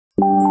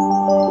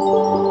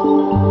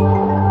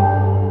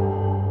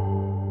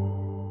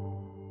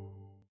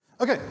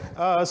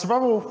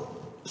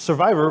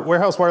Survivor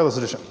Warehouse Wireless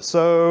Edition.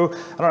 So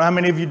I don't know how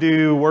many of you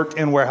do work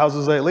in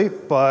warehouses lately,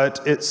 but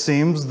it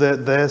seems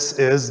that this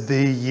is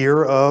the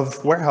year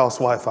of warehouse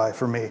Wi-Fi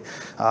for me.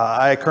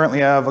 I currently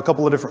have a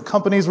couple of different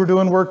companies we're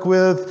doing work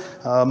with,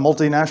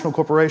 multinational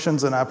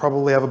corporations, and I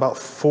probably have about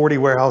 40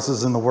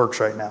 warehouses in the works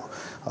right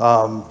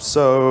now.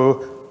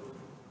 So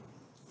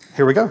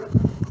here we go.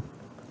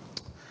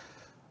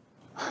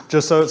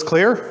 Just so it's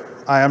clear,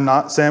 I am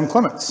not Sam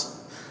Clements.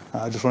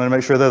 I just wanted to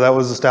make sure that that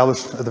was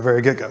established at the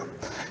very get-go.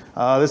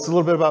 This is a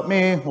little bit about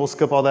me. We'll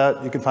skip all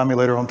that. You can find me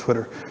later on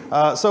Twitter.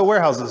 So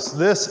warehouses.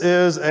 This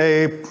is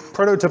a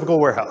prototypical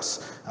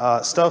warehouse.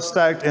 Stuff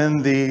stacked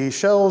in the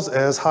shelves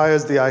as high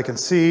as the eye can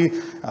see.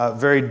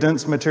 Very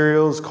dense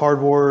materials,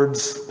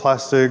 cardboards,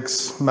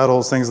 plastics,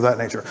 metals, things of that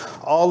nature.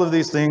 All of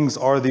these things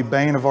are the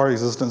bane of our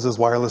existence as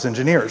wireless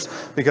engineers,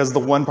 because the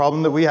one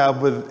problem that we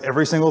have with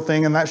every single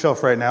thing in that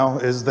shelf right now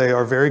is they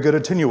are very good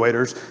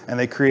attenuators, and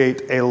they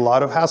create a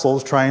lot of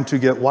hassles trying to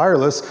get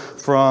wireless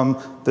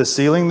from the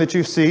ceiling that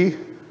you see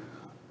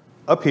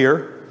up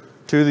here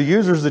to the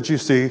users that you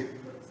see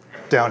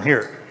down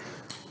here.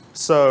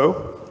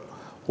 So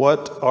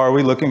what are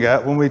we looking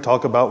at when we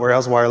talk about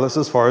warehouse wireless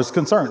as far as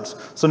concerns?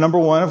 So number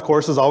one, of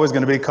course, is always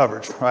going to be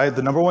coverage, right?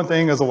 The number one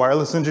thing as a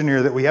wireless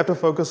engineer that we have to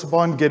focus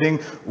upon getting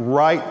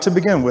right to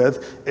begin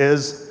with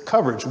is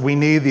coverage. We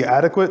need the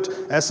adequate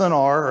SNR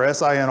or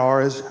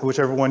SINR,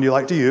 whichever one you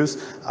like to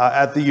use,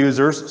 at the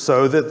users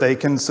so that they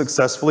can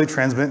successfully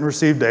transmit and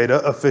receive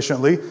data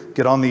efficiently,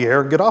 get on the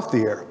air, get off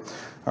the air.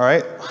 All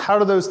right, how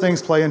do those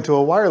things play into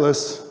a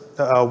wireless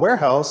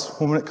warehouse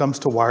when it comes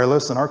to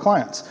wireless and our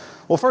clients?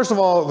 Well, first of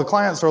all, the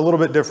clients are a little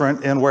bit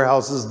different in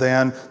warehouses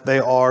than they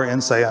are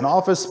in, say, an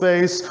office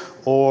space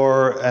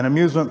or an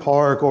amusement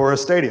park or a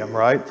stadium,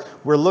 right?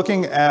 We're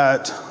looking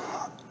at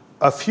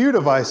a few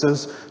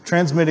devices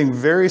transmitting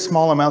very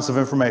small amounts of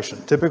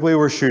information. Typically,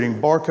 we're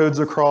shooting barcodes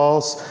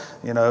across,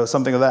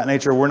 something of that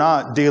nature. We're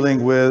not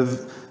dealing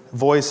with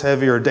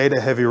voice-heavy or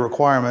data-heavy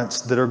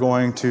requirements that are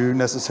going to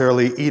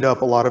necessarily eat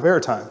up a lot of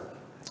airtime.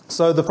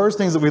 So the first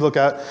things that we look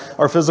at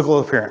are physical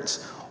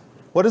appearance.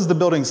 What is the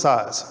building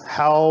size?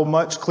 How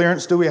much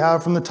clearance do we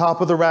have from the top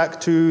of the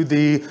rack to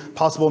the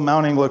possible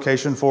mounting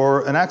location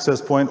for an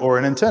access point or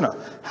an antenna?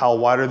 How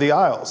wide are the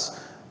aisles?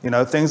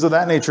 Things of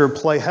that nature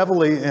play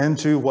heavily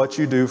into what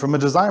you do from a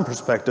design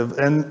perspective,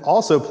 and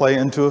also play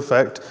into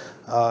effect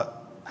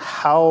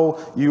how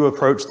you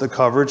approach the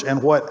coverage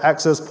and what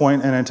access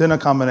point and antenna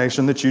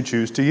combination that you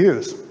choose to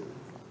use.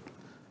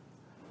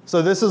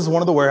 So this is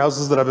one of the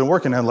warehouses that I've been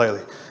working in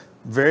lately.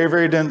 Very,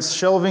 very dense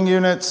shelving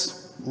units.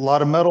 A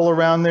lot of metal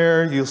around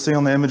there. You'll see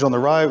on the image on the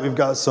right, we've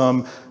got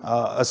some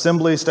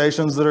assembly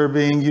stations that are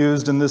being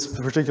used in this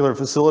particular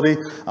facility.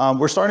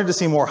 We're starting to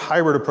see more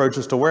hybrid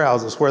approaches to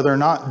warehouses where they're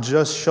not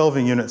just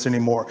shelving units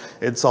anymore.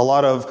 It's a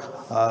lot of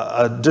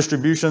a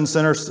distribution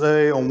center,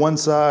 say, on one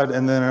side,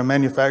 and then a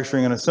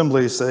manufacturing and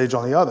assembly stage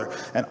on the other.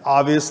 And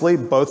obviously,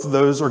 both of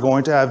those are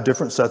going to have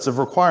different sets of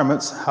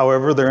requirements.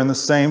 However, they're in the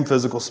same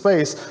physical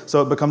space,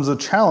 so it becomes a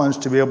challenge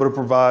to be able to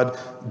provide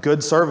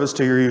good service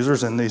to your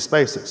users in these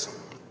spaces.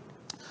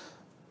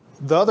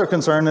 The other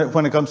concern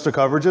when it comes to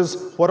coverage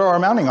is, what are our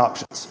mounting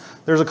options?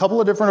 There's a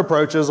couple of different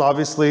approaches,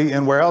 obviously,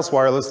 in warehouse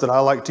wireless that I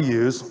like to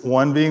use,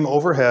 one being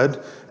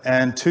overhead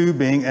and two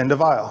being end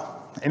of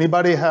aisle.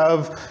 Anybody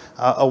have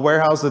a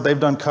warehouse that they've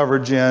done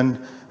coverage in?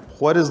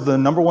 What is the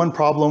number one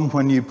problem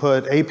when you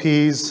put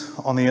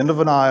APs on the end of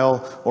an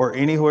aisle or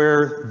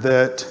anywhere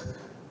that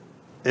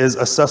is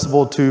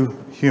accessible to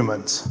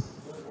humans?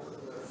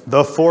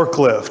 The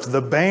forklift,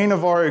 the bane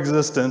of our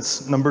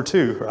existence, number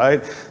two,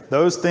 right?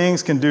 Those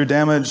things can do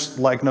damage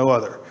like no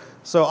other.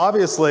 So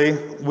obviously,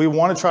 we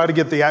want to try to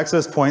get the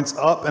access points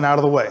up and out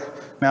of the way.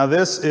 Now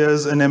this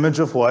is an image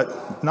of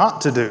what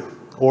not to do,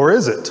 or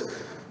is it?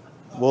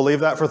 We'll leave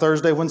that for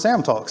Thursday when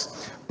Sam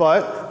talks.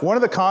 But one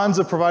of the cons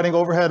of providing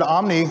overhead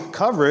omni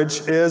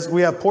coverage is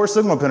we have poor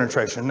signal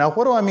penetration. Now,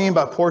 what do I mean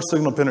by poor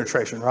signal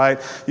penetration, right?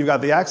 You've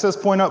got the access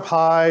point up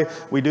high.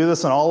 We do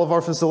this in all of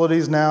our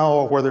facilities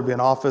now, whether it be an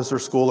office or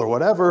school or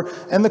whatever,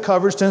 and the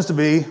coverage tends to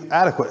be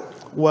adequate.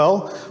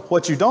 Well,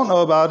 what you don't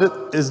know about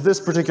it is this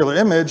particular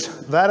image.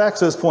 That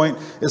access point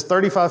is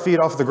 35 feet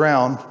off the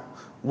ground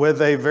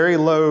with a very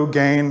low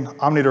gain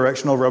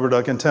omnidirectional rubber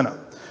duck antenna.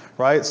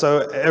 Right?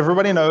 So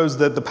everybody knows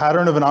that the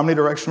pattern of an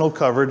omnidirectional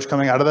coverage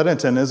coming out of that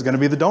antenna is going to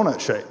be the donut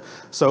shape.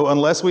 So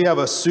unless we have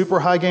a super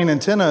high gain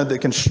antenna that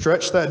can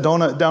stretch that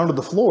donut down to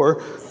the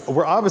floor,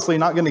 we're obviously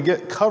not going to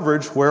get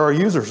coverage where our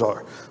users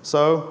are.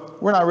 So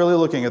we're not really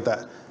looking at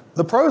that.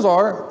 The pros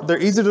are,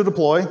 they're easy to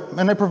deploy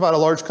and they provide a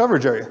large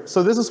coverage area.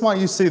 So this is why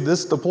you see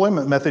this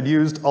deployment method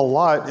used a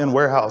lot in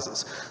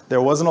warehouses.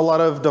 There wasn't a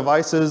lot of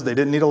devices, they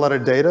didn't need a lot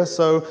of data,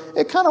 so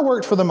it kind of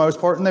worked for the most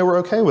part and they were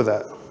okay with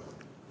that.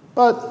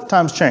 But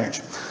times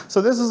change.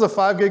 So this is a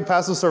 5 gig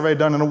passive survey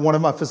done in one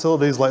of my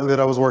facilities lately that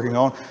I was working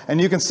on.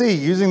 And you can see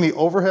using the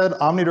overhead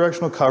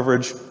omnidirectional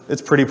coverage,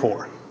 it's pretty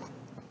poor.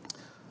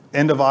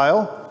 End of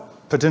aisle,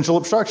 potential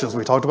obstructions.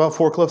 We talked about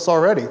forklifts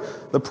already.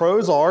 The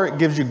pros are it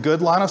gives you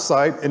good line of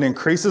sight, it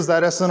increases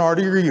that SNR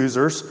to your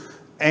users,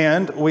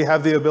 And we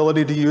have the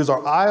ability to use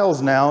our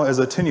aisles now as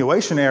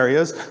attenuation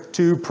areas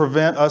to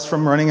prevent us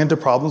from running into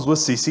problems with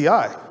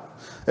CCI.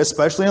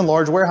 Especially in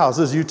large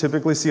warehouses, you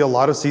typically see a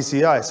lot of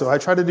CCI. So I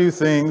try to do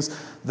things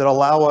that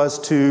allow us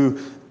to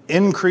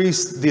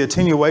increase the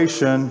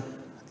attenuation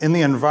in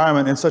the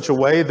environment in such a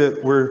way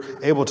that we're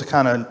able to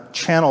kind of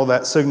channel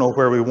that signal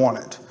where we want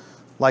it,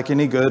 like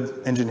any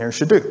good engineer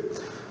should do.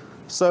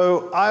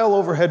 So aisle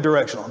overhead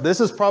directional. This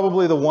is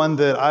probably the one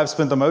that I've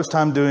spent the most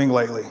time doing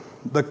lately.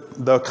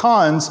 The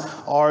cons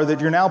are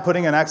that you're now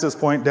putting an access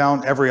point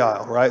down every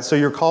aisle, right? So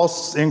your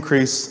costs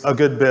increase a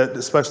good bit,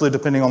 especially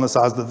depending on the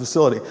size of the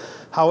facility.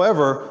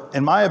 However,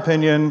 in my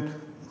opinion,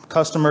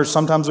 customers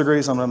sometimes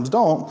agree, sometimes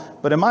don't,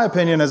 but in my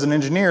opinion as an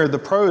engineer, the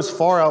pros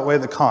far outweigh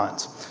the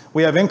cons.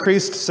 We have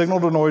increased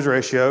signal to noise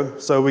ratio,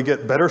 so we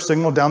get better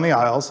signal down the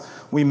aisles.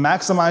 We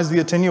maximize the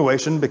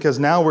attenuation because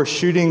now we're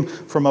shooting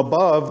from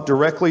above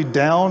directly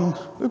down,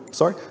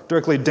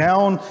 directly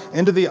down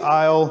into the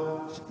aisle,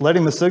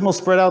 letting the signal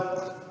spread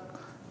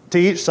out to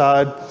each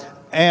side,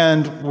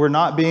 and we're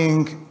not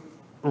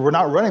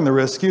running the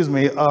risk,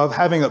 of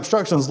having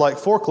obstructions like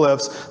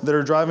forklifts that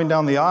are driving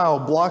down the aisle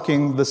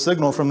blocking the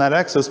signal from that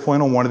access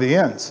point on one of the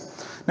ends.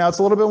 Now, it's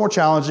a little bit more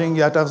challenging.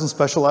 You have to have some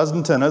specialized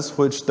antennas,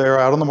 which they're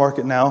out on the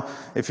market now.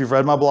 If you've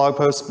read my blog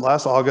post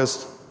last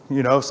August,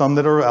 you know some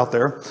that are out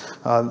there.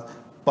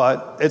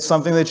 But it's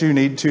something that you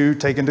need to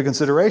take into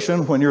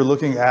consideration when you're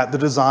looking at the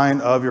design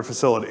of your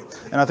facility.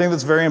 And I think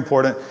that's very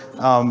important.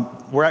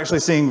 We're actually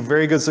seeing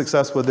very good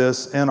success with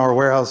this in our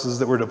warehouses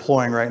that we're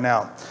deploying right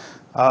now.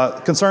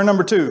 Concern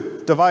number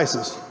 2,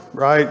 devices,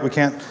 right? We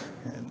can't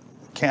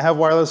have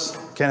wireless,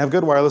 can't have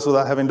good wireless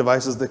without having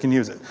devices that can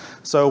use it.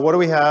 So what do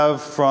we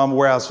have from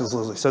warehouse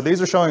facilities? So these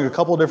are showing a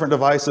couple different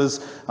devices,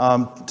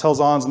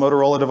 Telzon's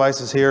Motorola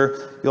devices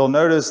here. You'll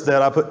notice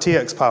that I put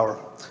TX power.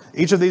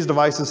 Each of these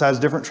devices has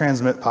different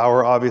transmit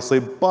power, obviously,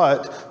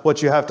 but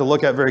what you have to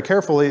look at very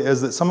carefully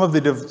is that some of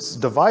the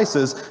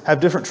devices have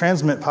different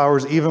transmit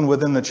powers even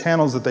within the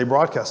channels that they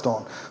broadcast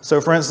on.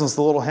 So for instance,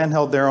 the little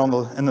handheld there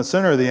in the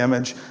center of the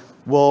image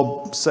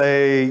will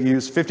say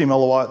use 50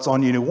 milliwatts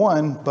on Uni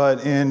 1,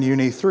 but in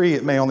Uni 3,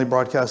 it may only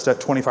broadcast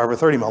at 25 or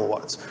 30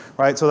 milliwatts,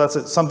 right? So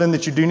that's something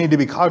that you do need to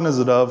be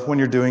cognizant of when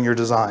you're doing your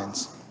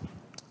designs.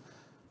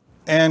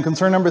 And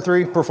concern number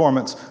 3,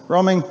 performance.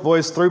 Roaming,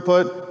 voice,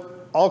 throughput,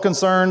 all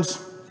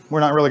concerns. We're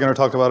not really going to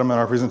talk about them in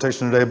our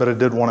presentation today, but I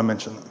did want to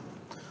mention them.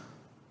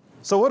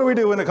 So what do we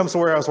do when it comes to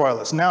warehouse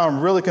wireless? Now I'm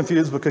really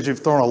confused because you've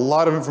thrown a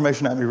lot of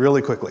information at me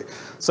really quickly.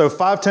 So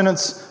 5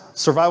 tenets,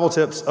 survival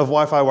tips of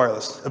Wi-Fi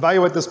wireless.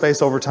 Evaluate the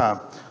space over time.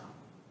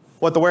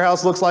 What the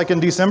warehouse looks like in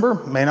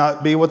December may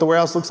not be what the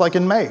warehouse looks like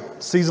in May.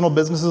 Seasonal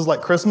businesses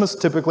like Christmas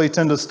typically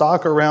tend to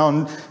stock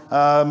around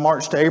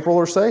March to April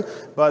or so,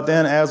 but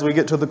then as we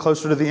get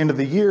closer to the end of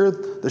the year,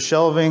 the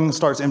shelving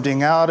starts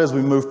emptying out as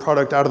we move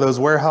product out of those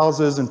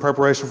warehouses in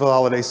preparation for the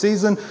holiday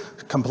season.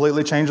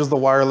 Completely changes the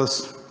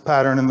wireless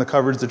pattern and the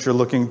coverage that you're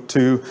looking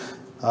to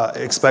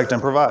expect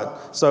and provide.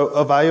 So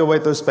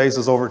evaluate those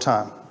spaces over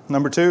time.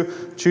 Number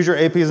 2, choose your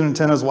APs and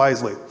antennas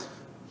wisely.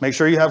 Make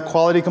sure you have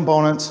quality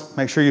components.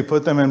 Make sure you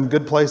put them in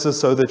good places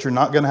so that you're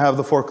not going to have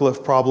the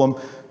forklift problem.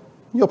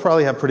 You'll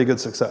probably have pretty good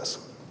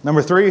success.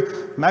 Number 3,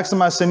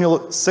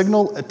 maximize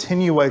signal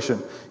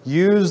attenuation.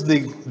 Use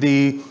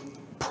the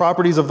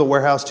properties of the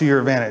warehouse to your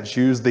advantage.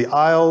 Use the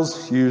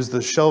aisles, use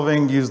the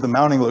shelving, use the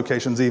mounting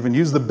locations even,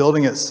 use the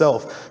building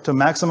itself to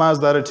maximize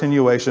that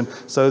attenuation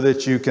so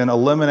that you can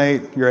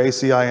eliminate your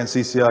ACI and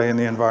CCI in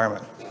the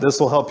environment. This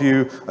will help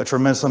you a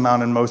tremendous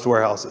amount in most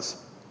warehouses.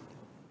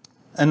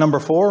 And number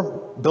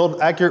 4,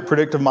 build accurate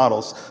predictive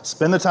models.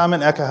 Spend the time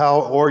in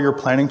Ekahau or your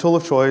planning tool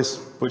of choice,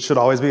 which should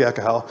always be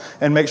Ekahau,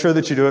 and make sure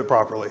that you do it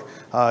properly.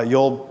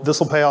 This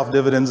will pay off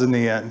dividends in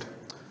the end.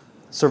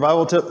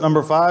 Survival tip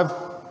number 5,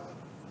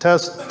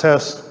 test,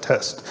 test,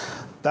 test.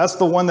 That's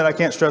the one that I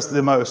can't stress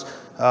the most.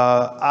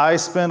 I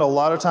spend a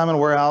lot of time in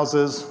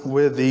warehouses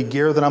with the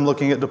gear that I'm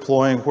looking at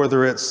deploying,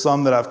 whether it's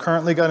some that I've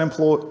currently got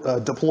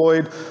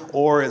deployed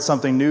or it's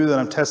something new that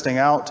I'm testing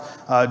out,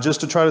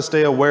 just to try to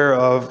stay aware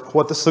of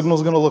what the signal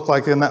is going to look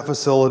like in that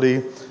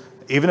facility.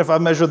 Even if I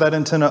measure that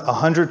antenna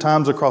 100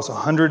 times across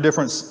 100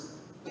 different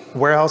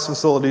warehouse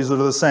facilities that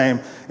are the same,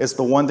 it's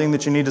the one thing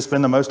that you need to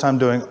spend the most time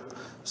doing.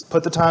 Just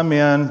put the time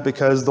in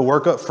because the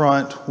work up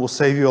front will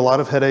save you a lot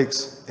of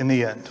headaches in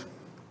the end.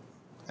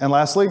 And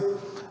lastly,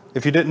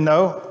 if you didn't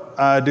know,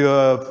 I do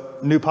a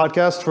new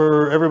podcast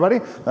for everybody.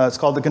 It's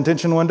called The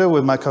Contention Window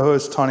with my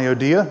co-host, Tani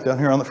Odia, down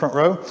here on the front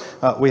row.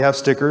 We have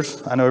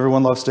stickers. I know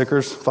everyone loves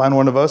stickers. Find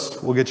one of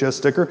us, we'll get you a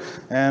sticker.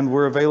 And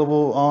we're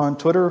available on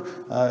Twitter,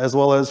 as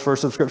well as for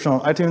subscription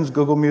on iTunes,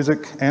 Google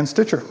Music, and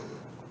Stitcher.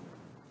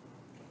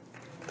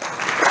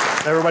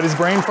 Everybody's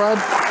brain fried?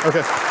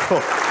 Okay,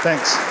 cool,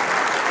 thanks.